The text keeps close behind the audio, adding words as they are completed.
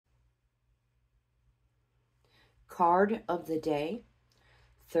Card of the day,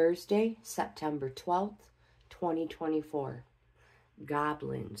 Thursday, September 12th, 2024.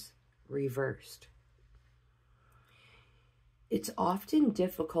 Goblins, reversed. It's often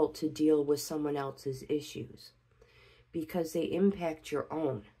difficult to deal with someone else's issues because they impact your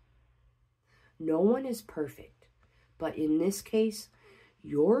own. No one is perfect, but in this case,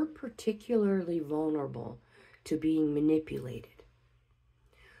 you're particularly vulnerable to being manipulated.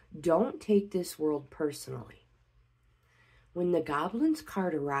 Don't take this world personally. When the Goblins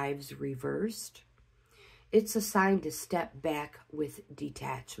card arrives reversed, it's a sign to step back with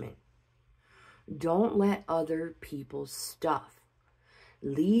detachment. Don't let other people's stuff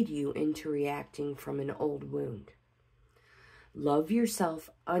lead you into reacting from an old wound. Love yourself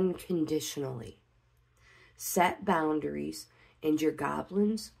unconditionally. Set boundaries, and your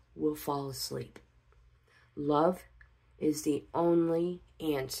goblins will fall asleep. Love is the only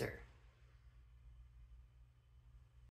answer.